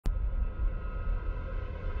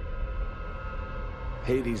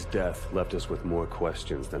Hades' death left us with more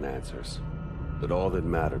questions than answers. But all that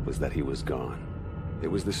mattered was that he was gone. It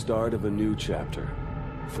was the start of a new chapter,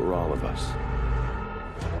 for all of us.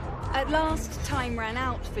 At last, time ran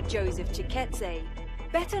out for Joseph Chiketse,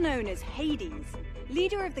 better known as Hades,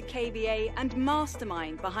 leader of the KVA and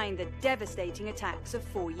mastermind behind the devastating attacks of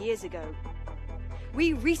 4 years ago.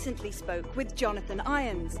 We recently spoke with Jonathan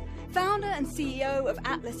Irons, founder and CEO of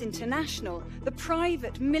Atlas International, the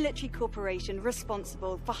private military corporation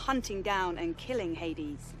responsible for hunting down and killing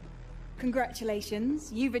Hades. Congratulations,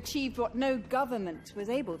 you've achieved what no government was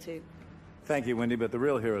able to. Thank you, Wendy, but the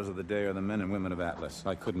real heroes of the day are the men and women of Atlas.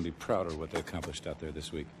 I couldn't be prouder of what they accomplished out there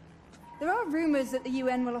this week. There are rumors that the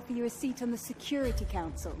UN will offer you a seat on the Security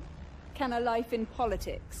Council. Can a life in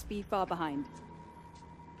politics be far behind?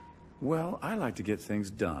 Well, I like to get things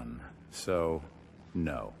done, so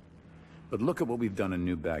no. But look at what we've done in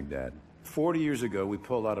New Baghdad. 40 years ago, we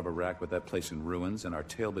pulled out of Iraq with that place in ruins and our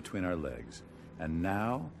tail between our legs. And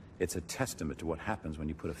now, it's a testament to what happens when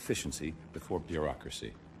you put efficiency before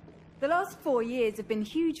bureaucracy. The last 4 years have been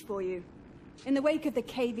huge for you. In the wake of the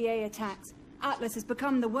KVA attacks, Atlas has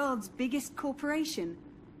become the world's biggest corporation.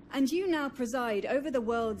 And you now preside over the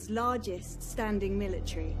world's largest standing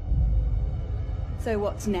military. So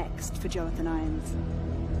what's next for Jonathan Irons?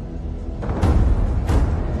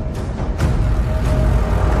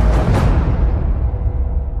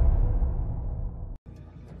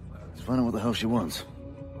 Let's find out what the hell she wants.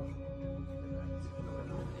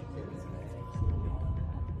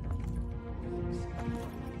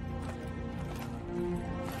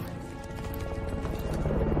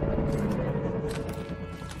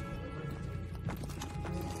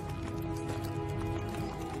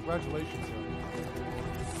 Congratulations, sir.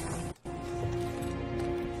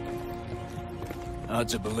 Hard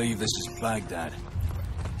to believe this is Baghdad.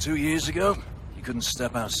 2 years ago, you couldn't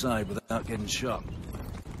step outside without getting shot.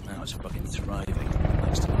 Now it's fucking thriving,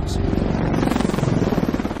 thanks to us.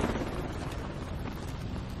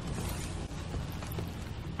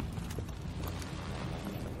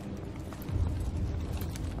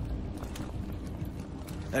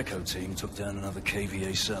 Echo team took down another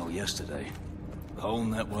KVA cell yesterday. The whole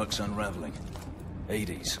network's unraveling.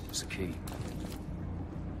 Hades was the key.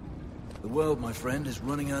 The world, my friend, is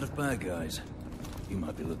running out of bad guys. You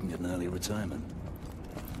might be looking at an early retirement.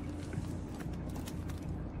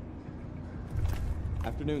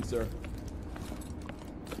 Afternoon, sir.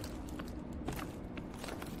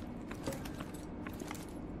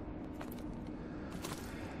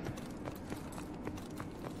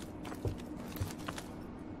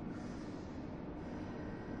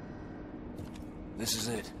 This is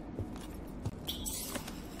it.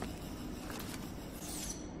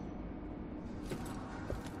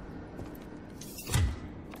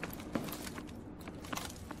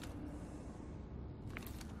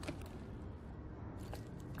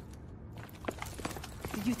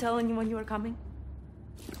 Did you tell anyone you were coming?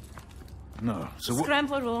 No, so what?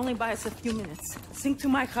 Scrambler will only buy us a few minutes. Sync to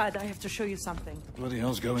my HUD, I have to show you something. What bloody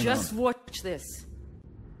hell's going on? Just watch this.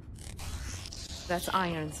 That's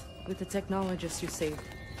Irons, with the technologist you saved.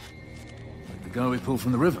 Like the guy we pulled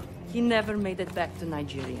from the river. He never made it back to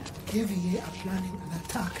Nigeria. KVA are planning an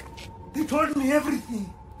attack. They told me everything.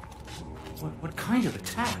 What kind of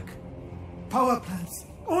attack? Power plants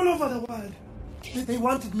all over the world. They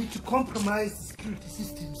wanted me to compromise the security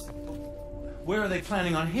systems. Where are they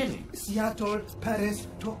planning on hitting? Seattle, Paris,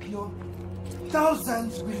 Tokyo.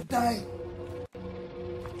 Thousands will die.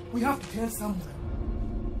 We have to tell someone.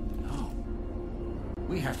 No.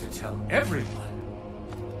 We have to tell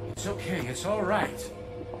everyone. It's okay, it's all right.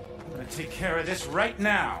 I'm gonna take care of this right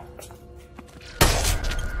now.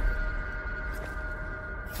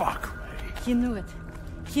 Fuck, Ray. He knew it.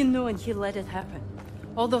 He knew and he let it happen.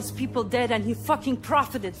 All those people dead and he fucking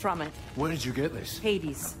profited from it. Where did you get this?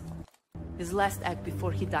 Hades. His last act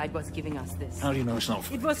before he died was giving us this. How do you know it's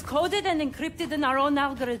not? It was coded and encrypted in our own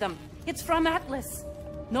algorithm. It's from Atlas.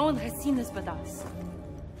 No one has seen this but us.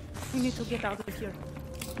 We need to get out of here.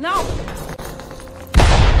 Now!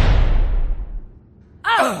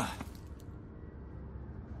 Ah!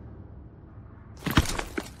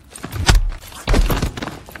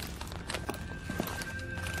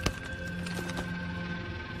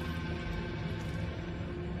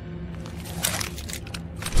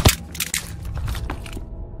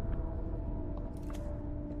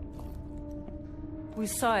 We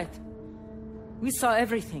saw it. We saw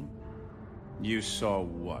everything. You saw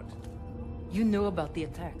what? You knew about the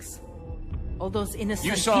attacks. All those innocent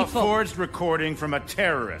You saw people. a forged recording from a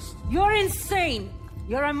terrorist. You're insane!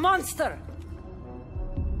 You're a monster!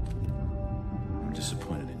 I'm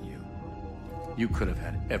disappointed in you. You could have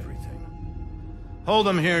had everything. Hold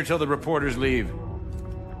them here till the reporters leave.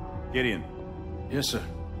 Gideon. Yes, sir.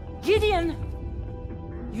 Gideon!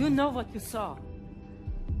 You know what you saw.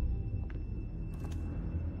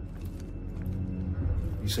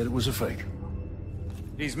 He said it was a fake.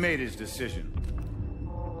 He's made his decision.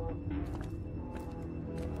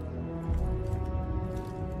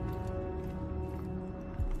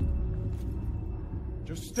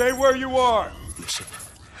 Just stay where you are. Listen,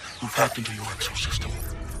 we've hacked into your exosystem.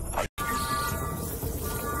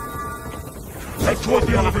 Head toward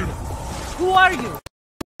the elevator. Who are you?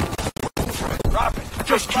 Rocket,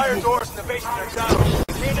 just fire doors in the basement are down.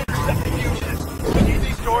 We can't intercept the fugitives. We need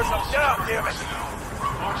these doors up down, damn it.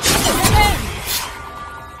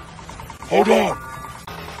 Hold on.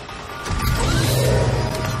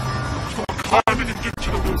 Climb in and get to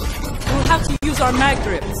the roof. We'll have to use our mag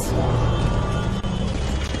grips.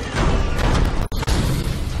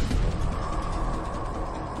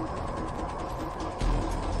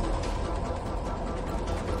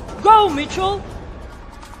 Go, Mitchell!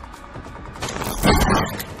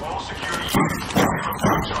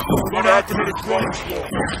 Unactivated drone swarm.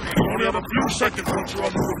 Only have a few seconds once you're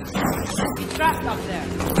on the roof. He's trapped up there.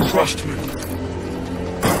 Trust me.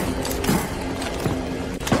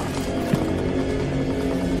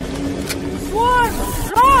 Swarm!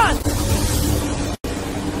 Run!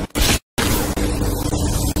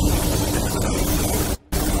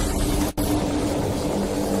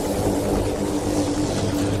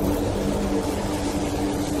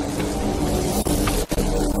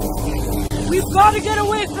 We've got to get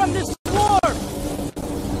away from this swarm!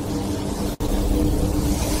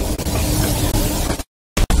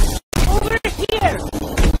 Over here!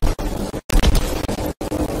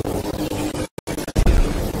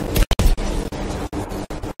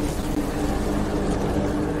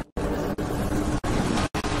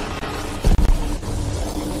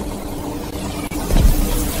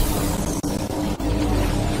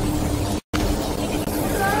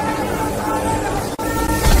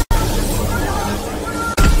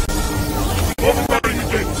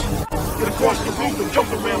 Across the roof and jump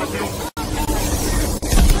around the hill.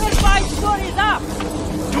 5 stories up!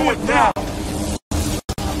 Do it now!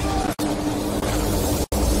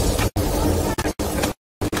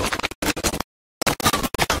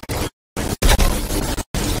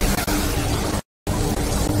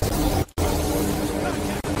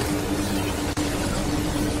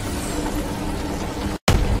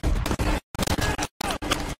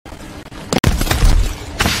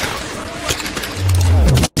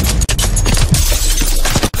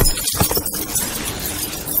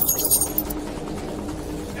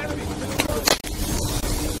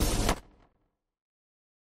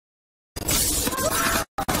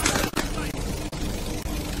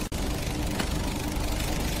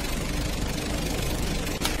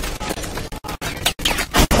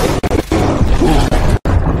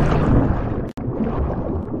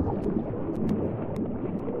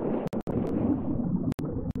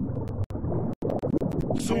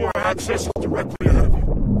 Sewer access is directly ahead of you.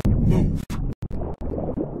 Move.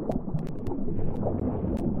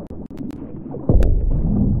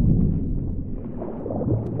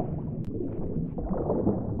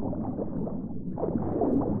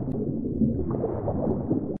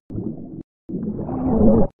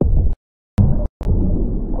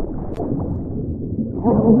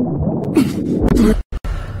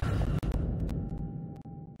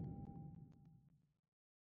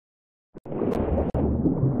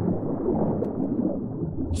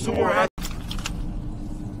 Sewer access.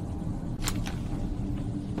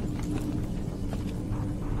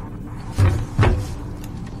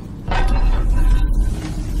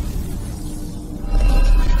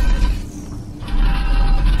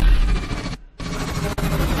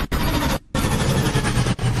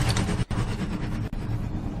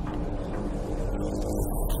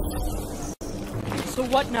 So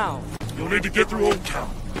what now? You'll need to get through Old Town.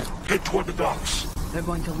 Head toward the docks. They're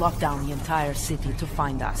going to lock down the entire city to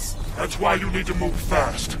find us. That's why you need to move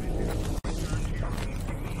fast.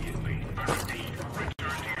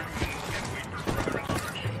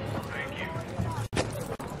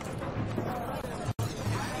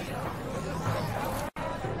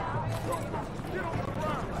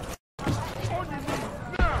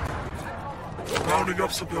 Rounding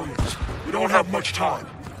up civilians. We don't have much time.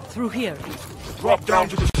 Through here. Drop down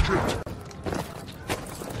to the street.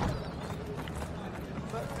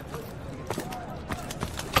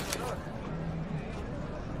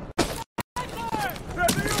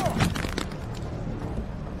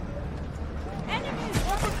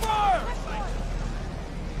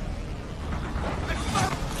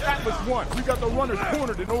 Atlas 1, we got the runners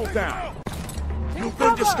cornered in Old Town. You've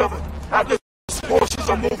been discovered. Atlas 4. Marines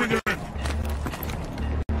are moving in!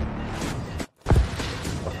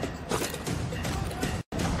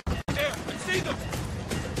 There, I see them!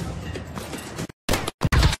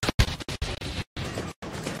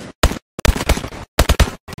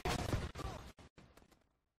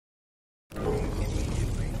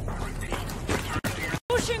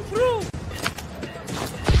 Pushing through!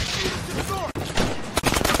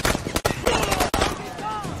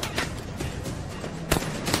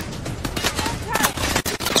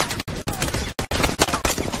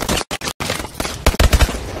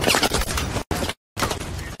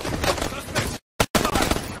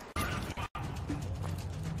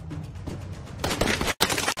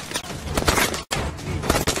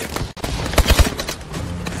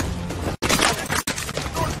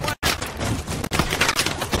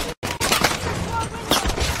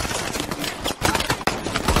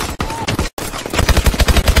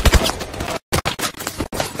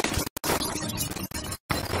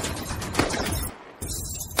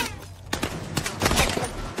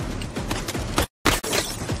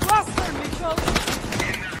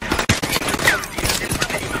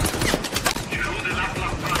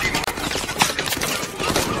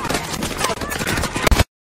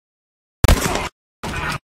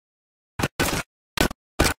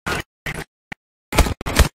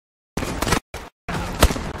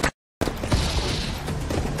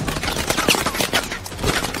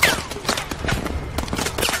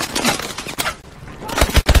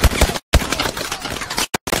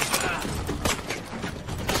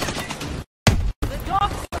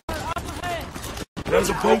 There's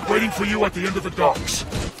a boat waiting for you at the end of the docks.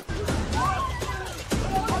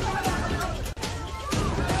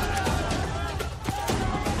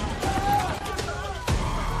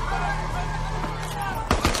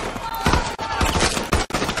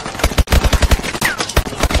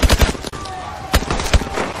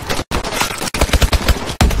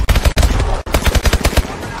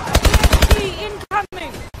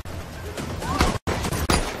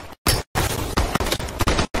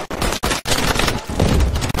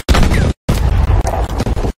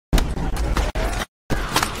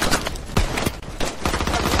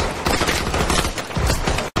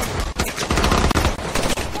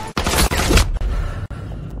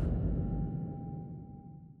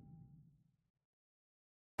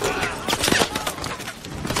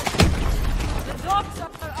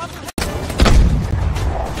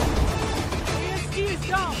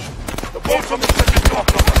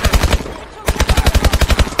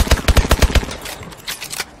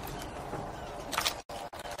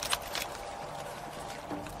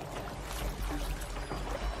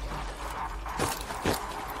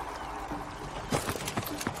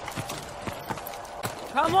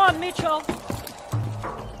 Come on, Mitchell!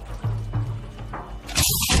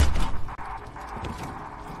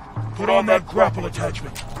 Put on that grapple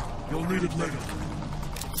attachment. You'll need it later.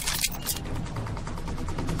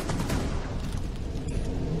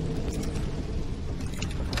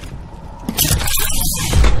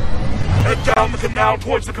 Head down the canal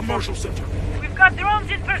towards the commercial center. We've got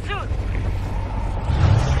drones in pursuit!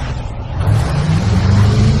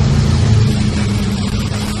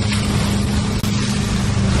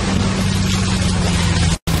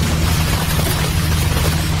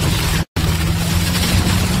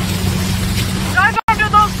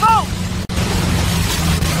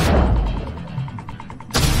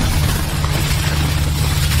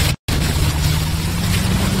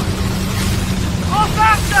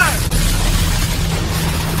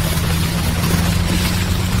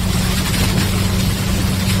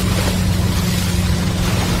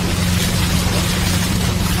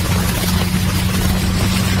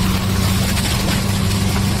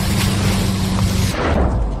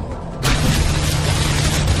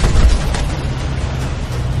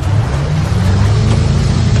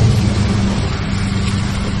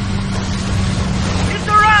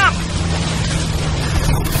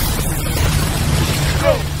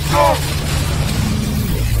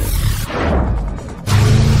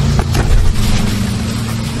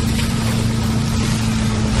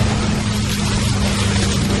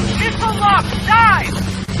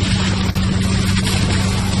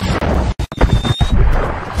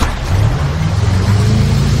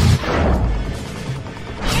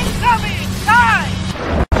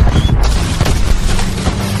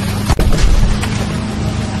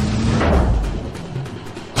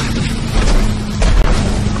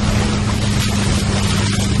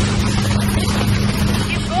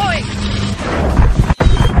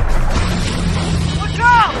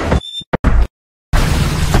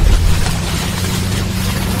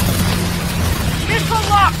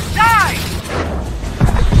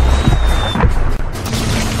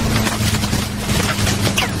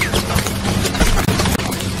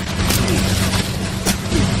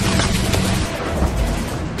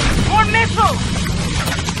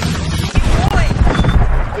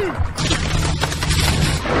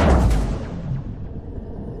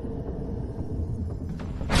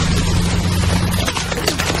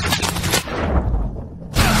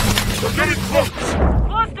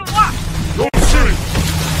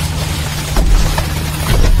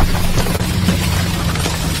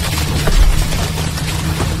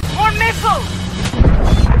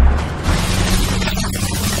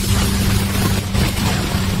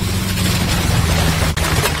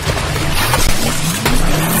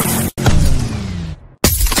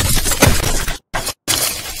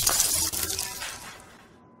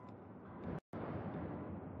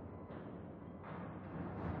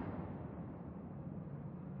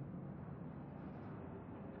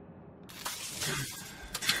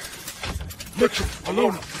 Mitchell,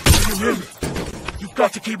 Alona, can you hear me? You've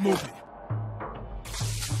got to keep moving.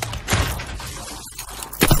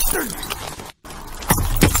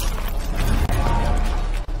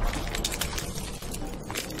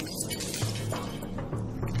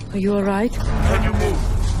 Are you alright? Can you move?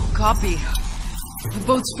 Copy. The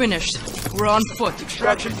boat's finished. We're on foot.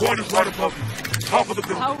 Extraction point is right above you. Top of the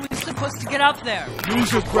building. How are we supposed to get up there?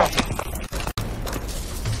 Use your grapple.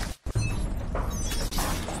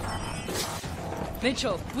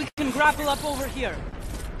 Mitchell, we can grapple up over here.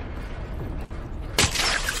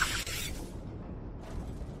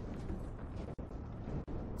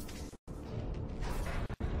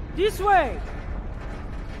 This way!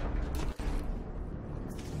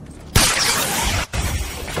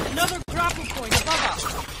 Another grapple point above us.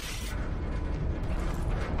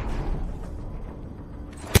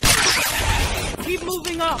 Keep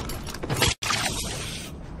moving up.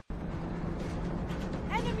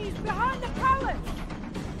 Enemies behind the pallet.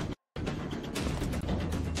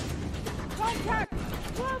 Contact!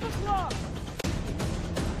 12 o'clock!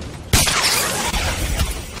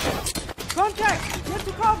 Contact! Get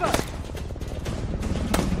to cover!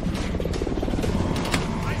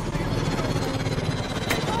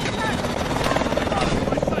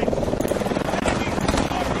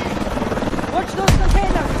 Watch those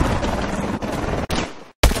containers!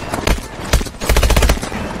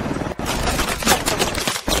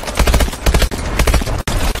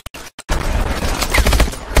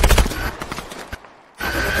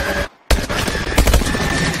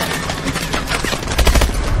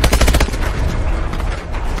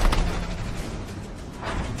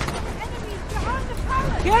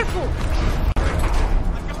 Careful!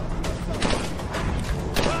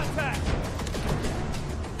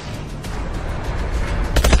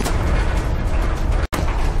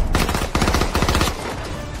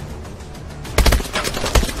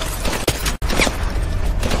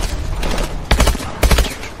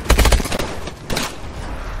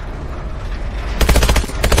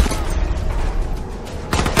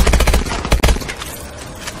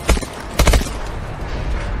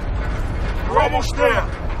 We're almost there.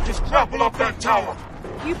 Just grapple up that tower.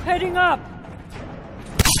 Keep heading up!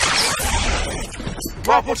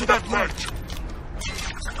 Grapple to that ledge.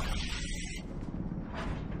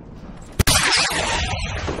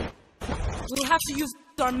 We'll have to use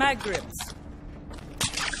our mag grips.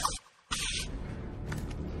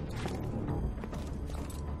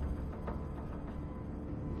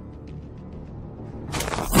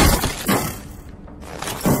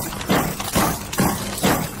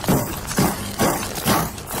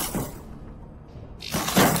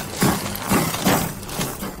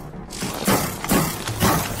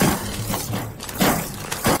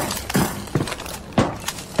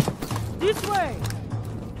 This way!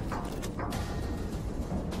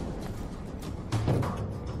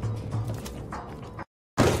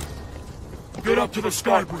 Get up to the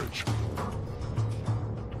sky bridge.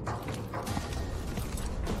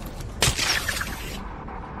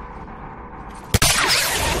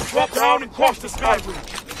 Drop down and cross the sky bridge.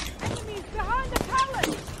 Enemies behind the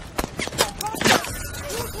pallet!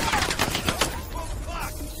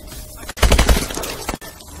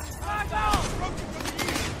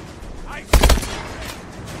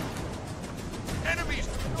 Enemies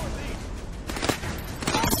to the northeast!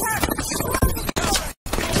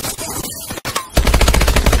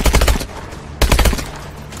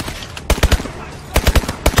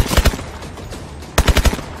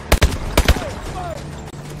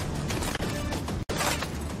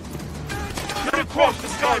 Get across the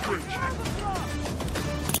sky bridge.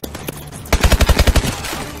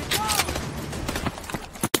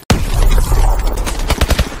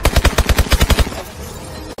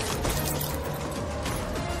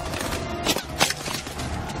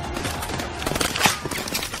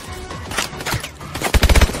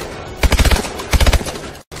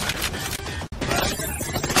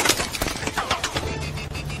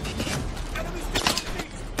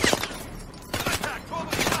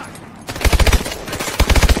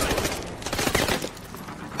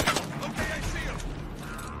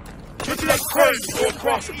 Get to that crane and go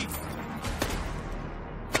across it.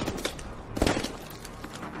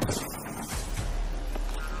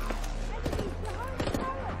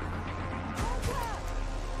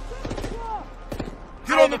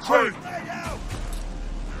 Get on the crane.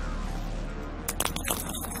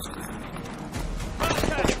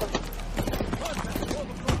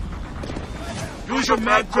 Use your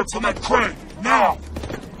mag grips on that crane, now!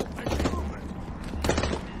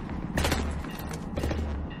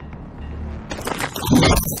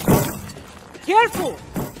 Careful!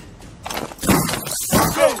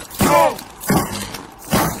 Go! Go!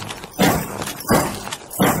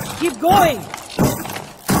 Keep going!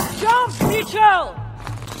 Jump, Mitchell!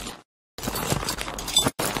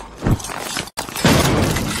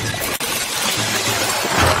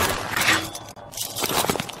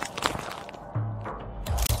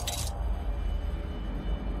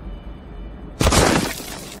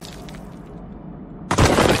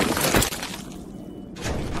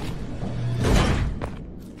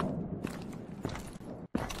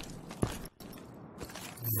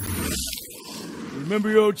 Remember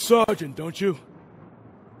your old sergeant, don't you?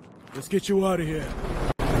 Let's get you out of here.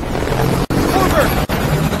 Over!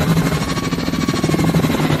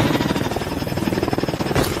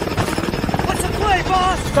 What's the play,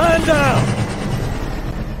 boss? Stand down!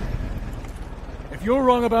 If you're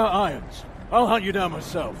wrong about Irons, I'll hunt you down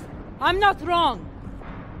myself. I'm not wrong.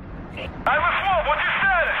 I was what's your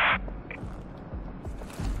status?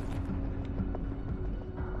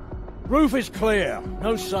 Roof is clear.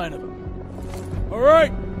 No sign of him. All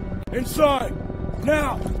right. Inside.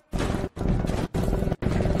 Now.